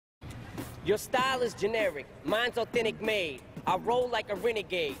Your style is generic, mine's authentic made. I roll like a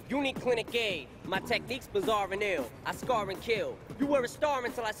renegade, unique clinic aid. My technique's bizarre and ill, I scar and kill. You were a star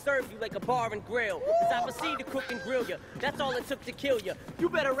until I served you like a bar and grill. As I proceed to cook and grill you, that's all it took to kill you. You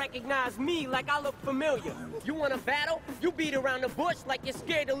better recognize me like I look familiar. You wanna battle? You beat around the bush like you're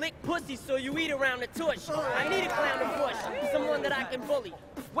scared to lick pussy, so you eat around the tush. I need a clown to push, someone that I can bully.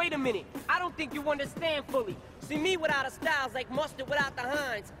 Wait a minute, I don't think you understand fully. See, me without a style's like mustard without the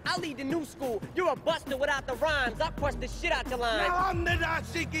Heinz. I lead the new school, you're a buster without the rhymes. I crush the shit out your lines. Now I'm the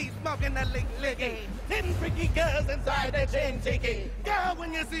dashiki, smoking the licky. 10 freaky girls inside the chin cheeky. Girl,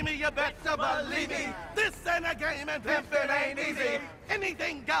 when you see me, you better believe me. This ain't a game and pimpin' ain't easy.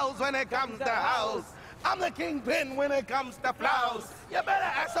 Anything goes when it comes to house. I'm the kingpin when it comes to flows. You better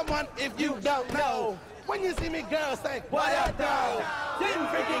ask someone if you don't know. When you see me, girls say, what you do? 10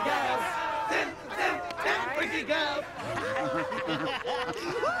 freaky girls. 10 freaky girls.